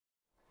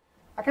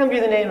I come to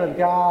you in the name of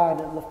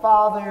God, the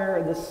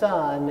Father, the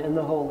Son, and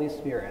the Holy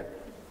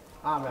Spirit.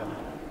 Amen.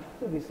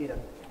 Please be seated.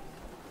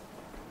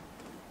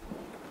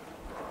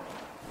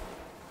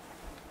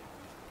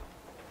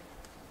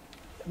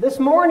 This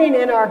morning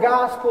in our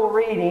gospel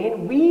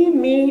reading, we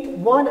meet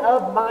one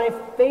of my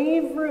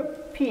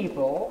favorite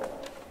people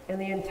in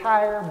the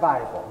entire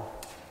Bible.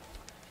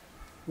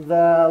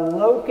 The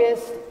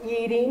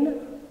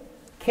locust-eating,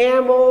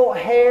 camel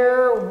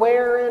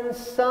hair-wearing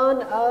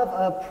son of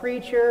a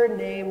preacher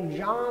named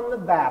John the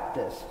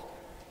Baptist,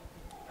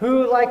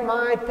 who, like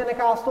my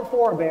Pentecostal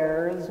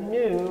forebears,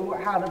 knew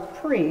how to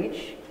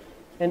preach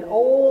an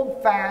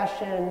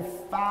old-fashioned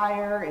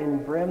fire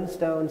and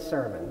brimstone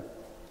sermon.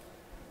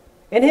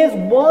 In his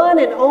one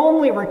and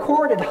only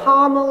recorded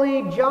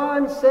homily,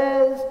 John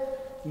says,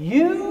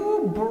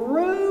 "You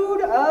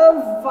brood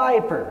of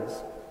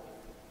vipers,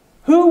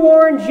 who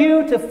warned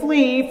you to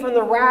flee from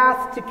the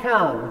wrath to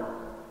come?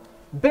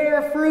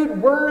 Bear fruit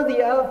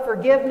worthy of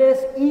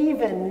forgiveness.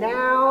 Even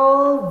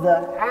now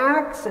the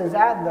axe is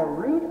at the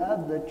root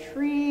of the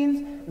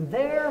trees.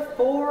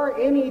 Therefore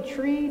any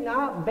tree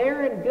not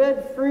bearing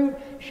good fruit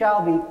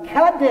shall be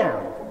cut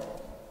down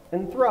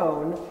and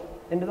thrown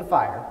into the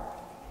fire."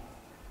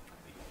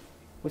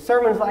 With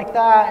sermons like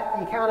that,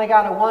 you kind of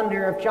got to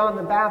wonder if John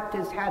the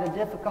Baptist had a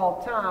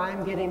difficult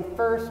time getting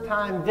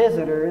first-time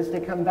visitors to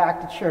come back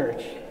to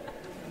church.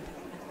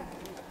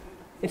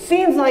 It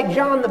seems like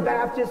John the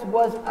Baptist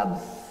was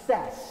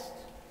obsessed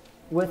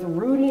with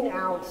rooting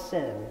out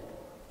sin,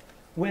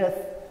 with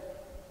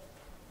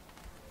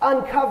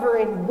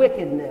uncovering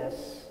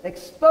wickedness,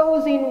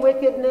 exposing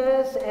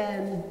wickedness,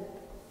 and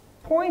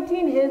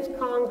pointing his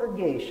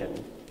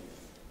congregation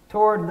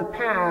toward the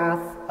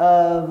path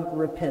of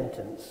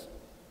repentance.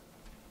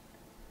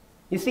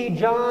 You see,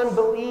 John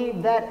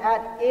believed that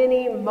at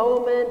any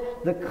moment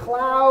the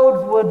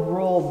clouds would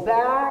roll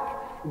back,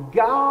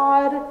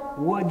 God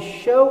would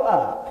show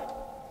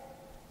up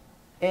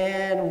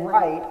and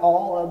right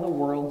all of the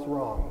world's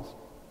wrongs.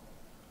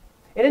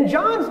 And in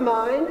John's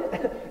mind,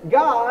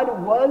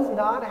 God was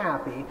not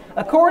happy.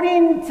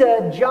 According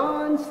to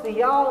John's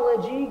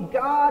theology,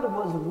 God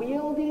was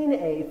wielding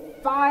a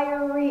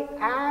fiery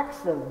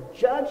axe of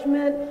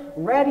judgment,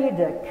 ready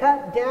to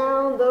cut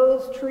down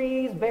those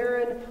trees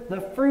bearing the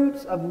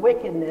fruits of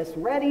wickedness,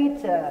 ready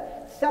to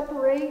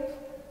separate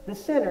the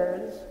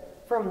sinners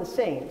from the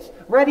saints,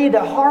 ready to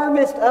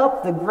harvest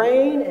up the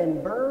grain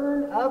and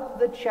burn up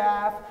the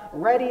chaff,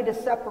 ready to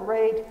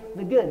separate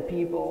the good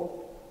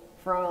people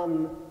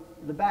from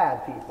the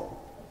bad people.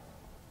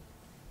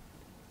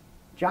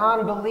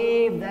 John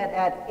believed that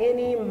at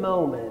any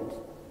moment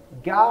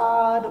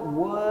God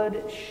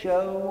would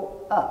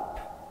show up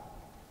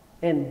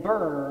and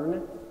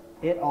burn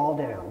it all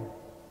down.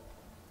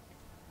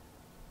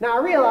 Now,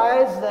 I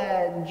realize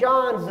that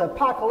John's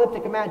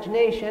apocalyptic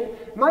imagination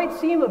might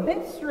seem a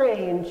bit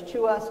strange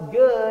to us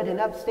good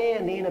and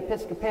upstanding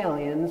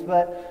Episcopalians,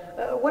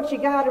 but what you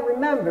got to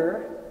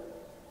remember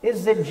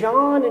is that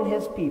John and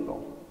his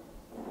people,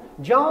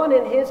 John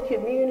and his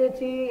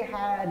community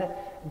had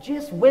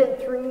just went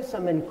through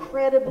some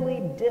incredibly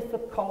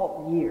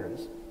difficult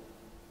years.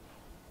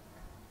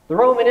 The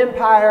Roman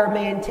Empire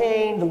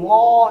maintained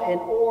law and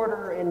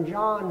order in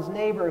John's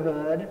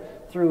neighborhood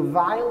through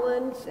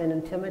violence and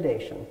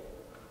intimidation.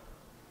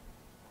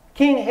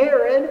 King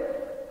Herod,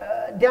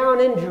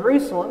 down in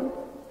Jerusalem,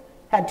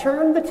 had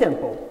turned the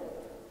temple,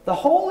 the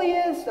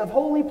holiest of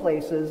holy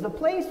places, the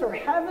place where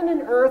heaven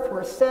and earth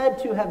were said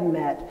to have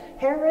met.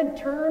 Herod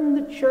turned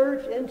the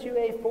church into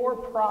a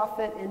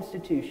for-profit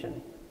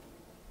institution,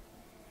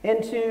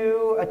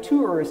 into a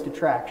tourist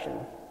attraction,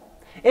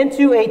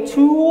 into a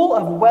tool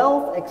of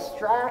wealth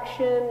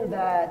extraction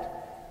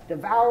that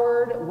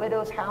devoured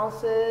widows'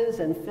 houses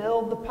and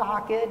filled the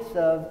pockets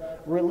of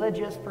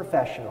religious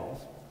professionals.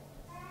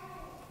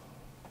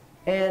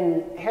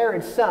 And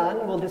Herod's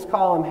son, we'll just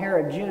call him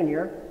Herod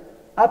Jr.,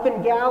 up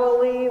in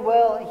Galilee,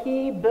 well,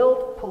 he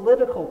built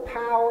political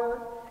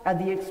power at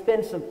the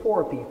expense of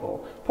poor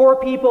people. Poor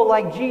people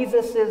like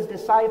Jesus'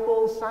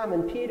 disciples,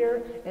 Simon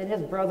Peter and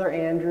his brother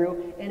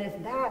Andrew. And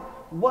if that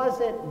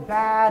wasn't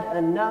bad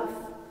enough,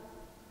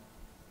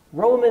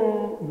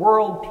 Roman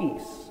world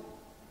peace,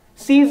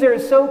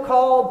 Caesar's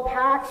so-called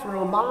Pax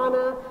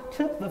Romana,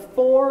 took the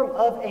form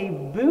of a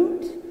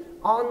boot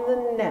on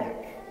the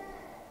neck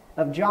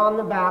of John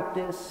the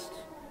Baptist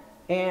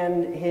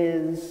and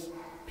his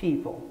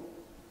people.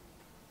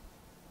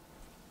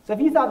 So if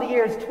you thought the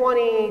years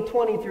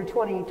 2020 through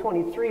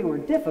 2023 were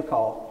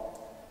difficult,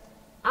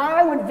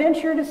 I would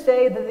venture to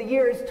say that the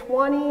years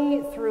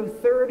 20 through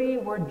 30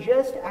 were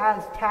just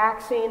as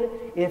taxing,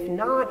 if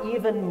not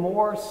even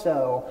more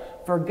so,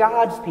 for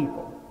God's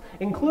people,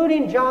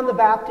 including John the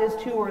Baptist,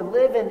 who were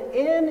living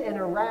in and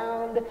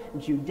around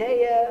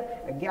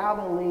Judea,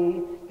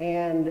 Galilee,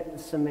 and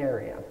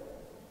Samaria.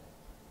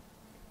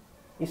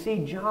 You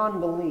see,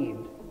 John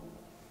believed.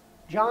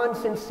 John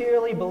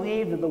sincerely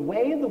believed that the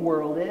way the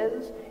world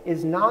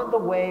is not the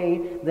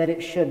way that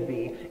it should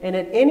be. And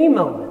at any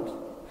moment,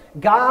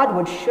 God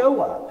would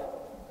show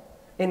up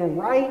and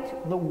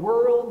right the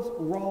world's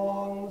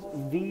wrongs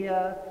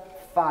via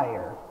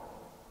fire.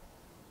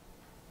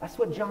 That's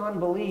what John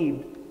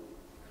believed.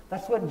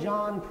 That's what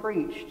John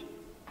preached.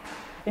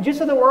 And just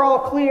so that we're all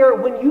clear,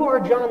 when you are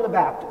John the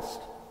Baptist,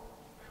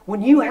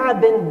 when you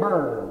have been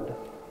burned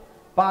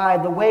by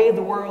the way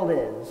the world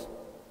is,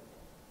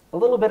 a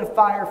little bit of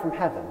fire from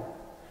heaven,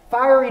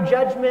 fiery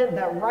judgment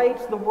that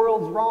rights the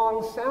world's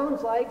wrongs,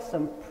 sounds like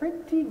some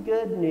pretty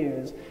good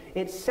news.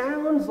 It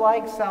sounds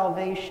like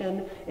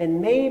salvation,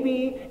 and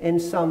maybe in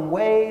some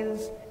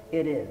ways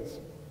it is.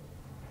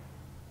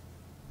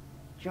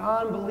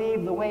 John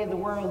believed the way the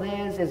world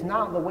is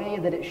not the way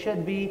that it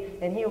should be,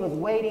 and he was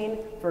waiting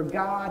for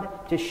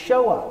God to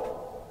show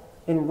up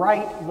and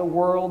right the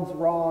world's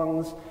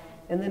wrongs.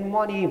 And then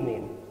one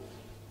evening,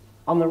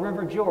 on the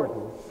River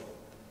Jordan,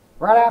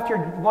 right after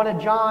one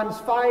of John's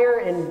fire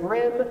and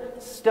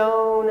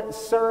brimstone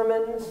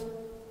sermons,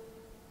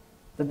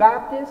 the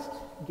Baptist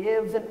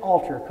gives an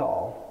altar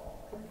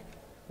call.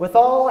 With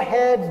all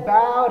heads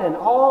bowed and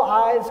all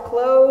eyes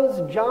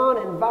closed, John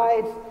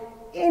invites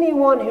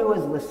anyone who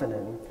is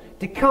listening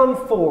to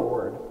come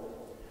forward,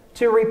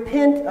 to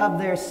repent of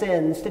their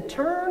sins, to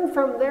turn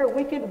from their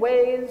wicked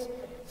ways,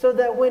 so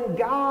that when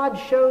God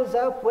shows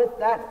up with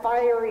that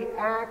fiery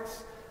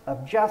axe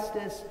of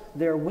justice,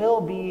 there will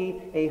be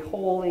a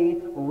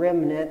holy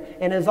remnant.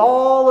 And as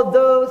all of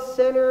those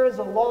sinners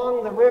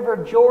along the River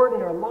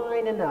Jordan are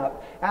lining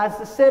up, as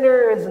the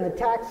sinners and the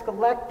tax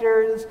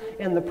collectors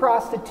and the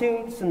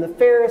prostitutes and the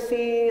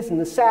Pharisees and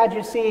the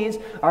Sadducees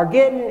are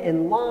getting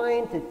in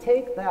line to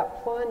take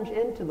that plunge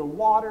into the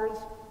waters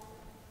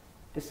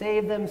to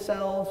save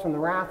themselves from the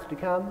wrath to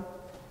come,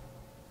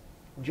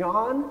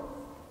 John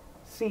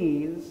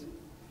sees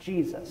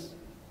Jesus.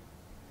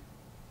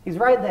 He's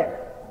right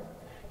there.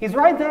 He's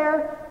right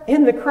there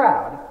in the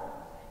crowd.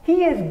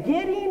 He is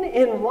getting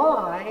in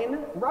line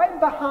right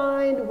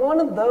behind one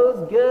of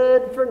those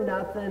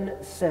good-for-nothing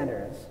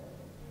sinners.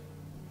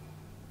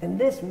 And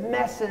this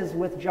messes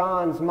with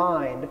John's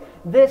mind.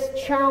 This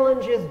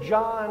challenges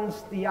John's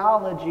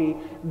theology.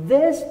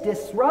 This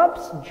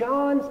disrupts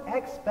John's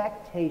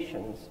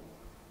expectations.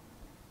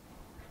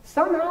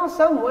 Somehow,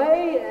 some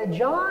way,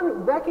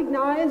 John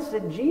recognized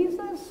that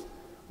Jesus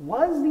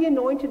was the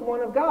anointed one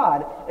of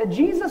God.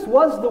 Jesus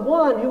was the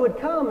one who would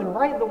come and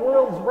right the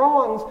world's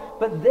wrongs,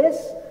 but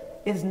this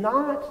is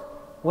not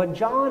what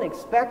John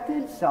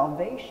expected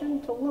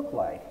salvation to look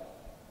like.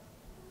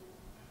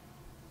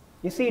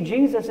 You see,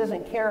 Jesus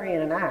isn't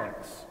carrying an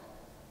axe.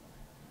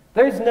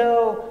 There's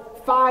no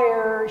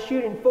fire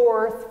shooting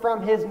forth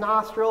from his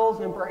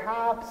nostrils, and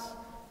perhaps,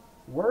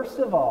 worst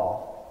of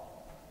all,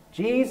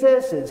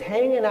 Jesus is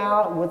hanging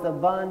out with a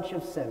bunch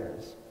of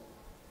sinners.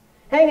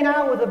 Hanging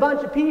out with a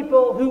bunch of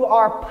people who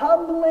are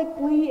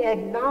publicly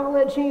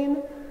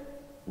acknowledging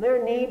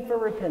their need for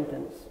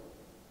repentance.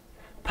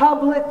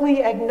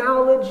 Publicly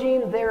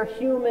acknowledging their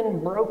human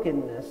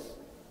brokenness.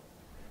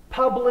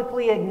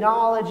 Publicly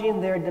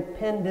acknowledging their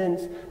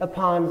dependence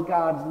upon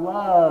God's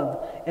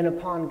love and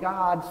upon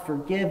God's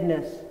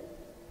forgiveness.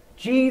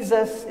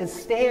 Jesus is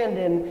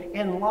standing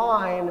in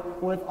line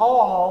with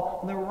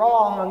all the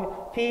wrong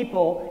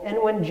people.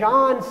 And when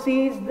John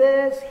sees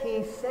this,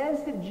 he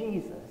says to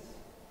Jesus,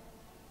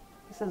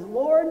 he says,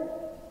 Lord,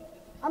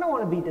 I don't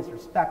want to be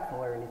disrespectful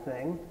or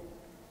anything,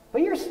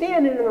 but you're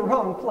standing in the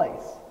wrong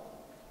place.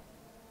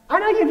 I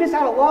know you just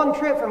had a long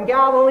trip from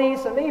Galilee,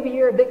 so maybe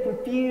you're a bit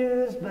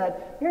confused,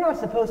 but you're not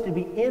supposed to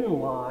be in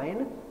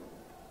line.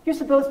 You're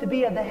supposed to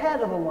be at the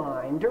head of the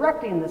line,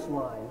 directing this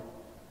line.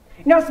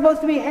 You're not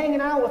supposed to be hanging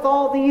out with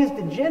all these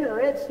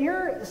degenerates.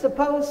 You're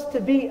supposed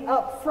to be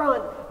up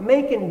front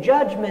making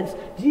judgments.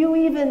 Do you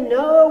even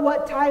know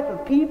what type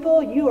of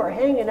people you are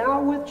hanging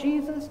out with,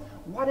 Jesus?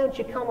 Why don't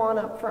you come on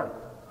up front?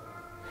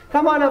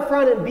 Come on up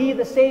front and be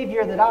the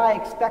Savior that I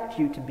expect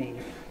you to be.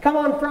 Come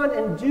on front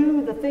and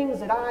do the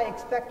things that I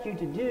expect you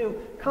to do.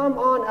 Come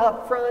on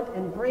up front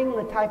and bring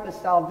the type of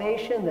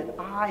salvation that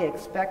I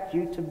expect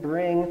you to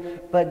bring.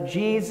 But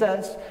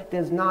Jesus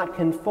does not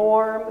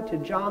conform to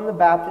John the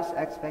Baptist's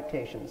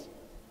expectations.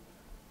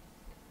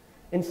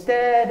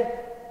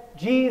 Instead,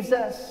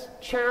 Jesus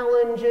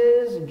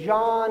challenges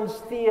John's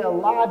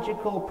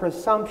theological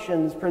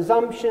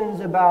presumptions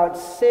about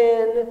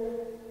sin,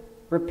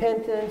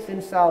 repentance,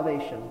 and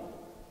salvation.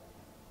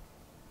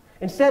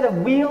 Instead of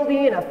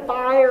wielding a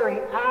fiery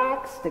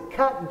axe to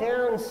cut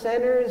down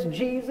sinners,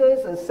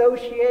 Jesus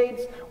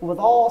associates with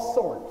all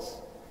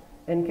sorts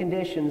and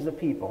conditions of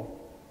people.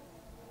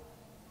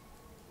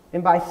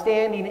 And by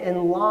standing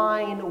in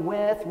line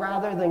with,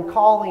 rather than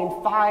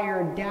calling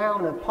fire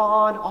down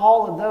upon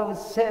all of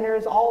those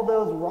sinners, all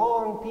those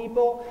wrong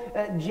people,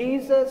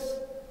 Jesus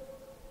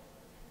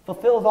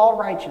fulfills all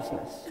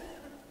righteousness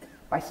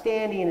by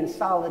standing in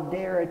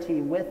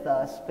solidarity with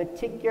us,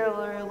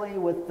 particularly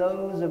with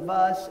those of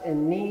us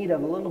in need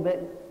of a little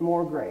bit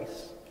more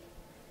grace.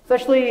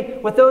 Especially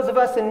with those of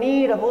us in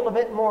need of a little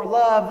bit more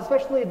love,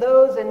 especially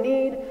those in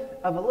need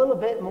of a little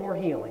bit more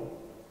healing.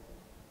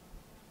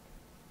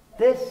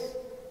 This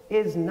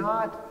is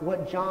not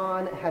what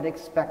John had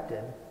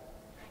expected.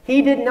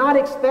 He did not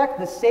expect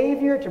the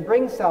Savior to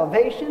bring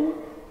salvation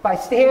by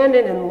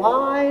standing in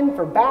line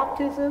for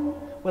baptism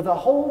with a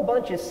whole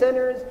bunch of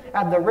sinners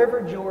at the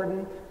River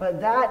Jordan, but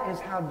that is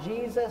how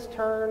Jesus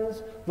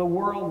turns the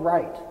world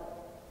right.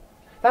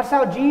 That's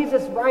how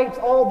Jesus rights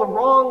all the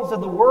wrongs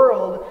of the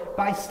world,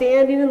 by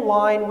standing in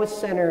line with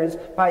sinners,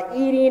 by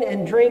eating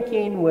and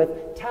drinking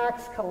with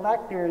tax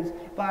collectors,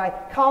 by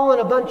calling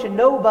a bunch of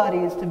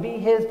nobodies to be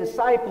his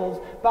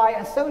disciples, by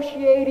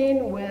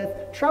associating with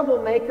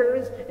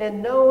troublemakers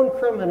and known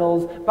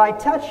criminals, by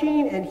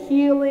touching and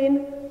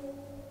healing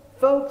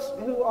folks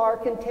who are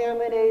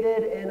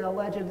contaminated and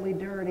allegedly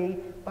dirty,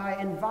 by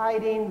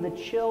inviting the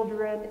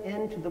children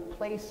into the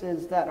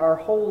places that are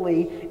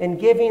holy and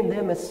giving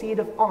them a seat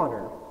of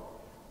honor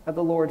at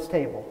the Lord's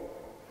table.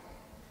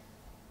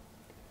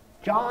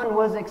 John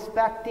was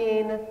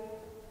expecting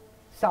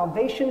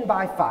salvation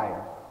by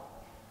fire.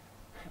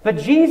 But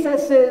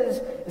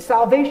Jesus'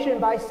 salvation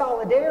by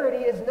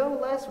solidarity is no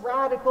less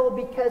radical,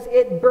 because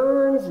it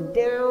burns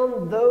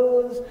down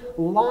those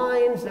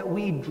lines that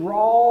we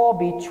draw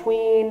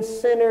between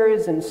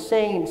sinners and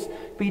saints,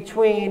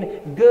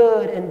 between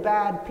good and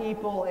bad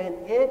people, and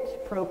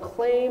it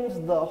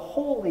proclaims the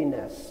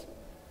holiness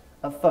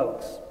of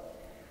folks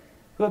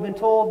who have been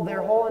told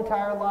their whole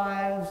entire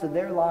lives that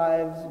their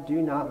lives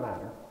do not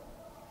matter.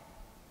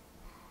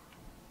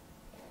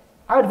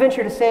 I would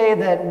venture to say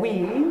that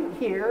we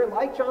here,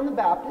 like John the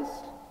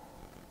Baptist,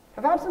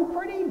 have had some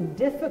pretty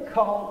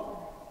difficult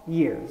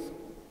years.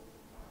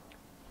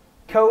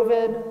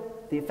 COVID,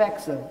 the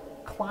effects of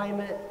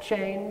climate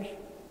change,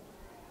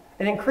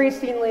 an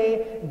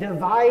increasingly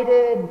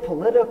divided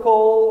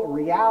political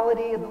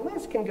reality. The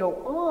list can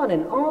go on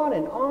and on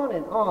and on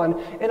and on.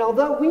 And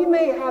although we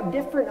may have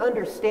different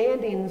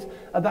understandings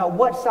about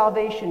what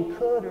salvation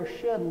could or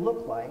should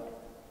look like,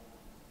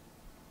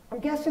 I'm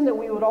guessing that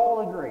we would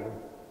all agree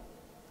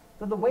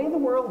that the way the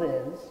world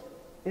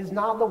is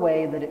not the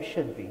way that it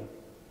should be.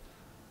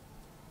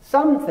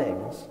 Some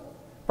things,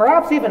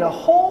 perhaps even a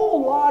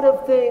whole lot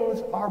of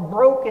things, are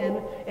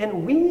broken,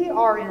 and we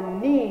are in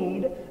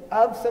need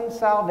of some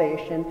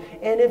salvation.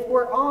 And if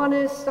we're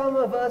honest, some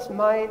of us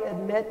might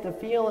admit to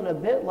feeling a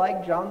bit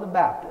like John the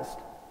Baptist,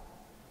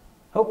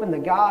 hoping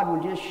that God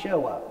would just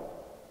show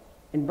up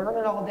and burn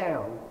it all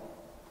down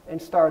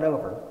and start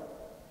over.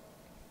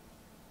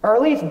 Or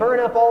at least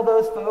burn up all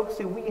those folks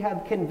who we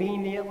have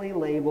conveniently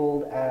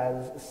labeled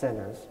as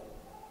sinners.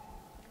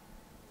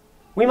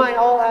 We might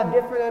all have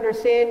different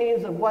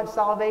understandings of what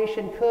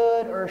salvation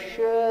could or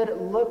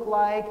should look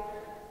like,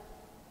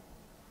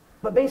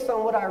 but based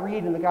on what I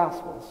read in the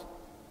Gospels,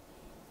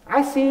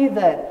 I see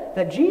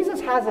that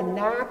Jesus has a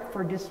knack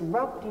for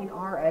disrupting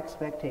our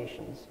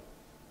expectations.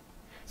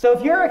 So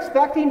if you're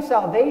expecting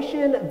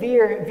salvation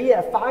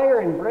via fire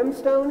and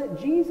brimstone,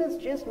 Jesus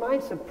just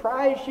might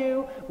surprise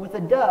you with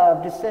a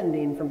dove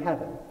descending from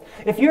heaven.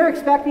 If you're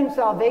expecting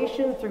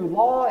salvation through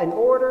law and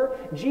order,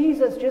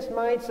 Jesus just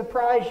might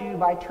surprise you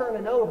by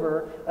turning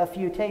over a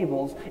few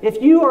tables. If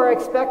you are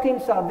expecting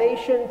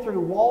salvation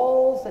through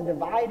walls that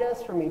divide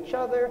us from each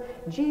other,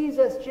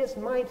 Jesus just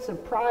might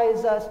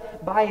surprise us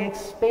by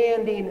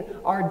expanding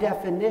our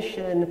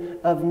definition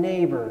of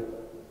neighbor.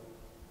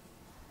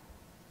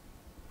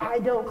 I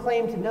don't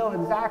claim to know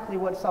exactly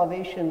what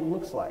salvation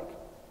looks like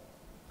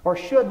or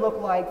should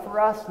look like for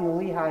us in the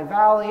Lehigh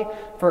Valley,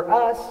 for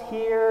us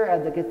here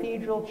at the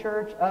Cathedral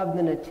Church of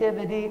the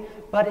Nativity.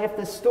 But if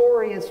the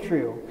story is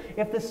true,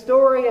 if the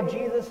story of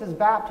Jesus'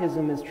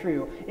 baptism is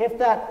true, if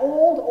that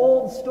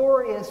old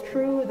story is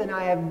true, then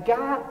I have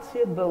got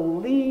to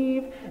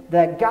believe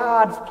that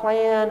God's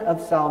plan of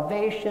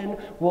salvation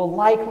will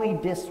likely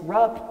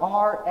disrupt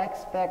our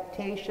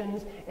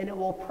expectations, and it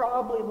will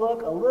probably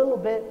look a little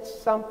bit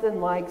something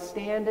like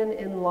standing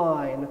in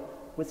line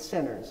with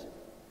sinners,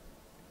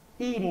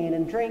 eating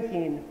and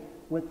drinking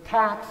with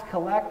tax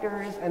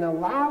collectors, and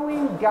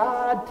allowing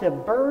God to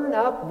burn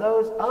up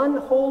those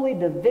unholy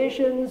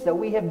divisions that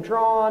we have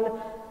drawn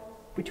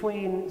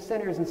between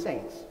sinners and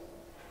saints,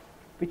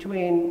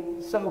 between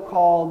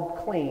so-called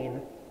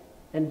clean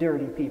and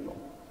dirty people.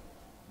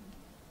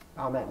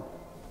 Amen.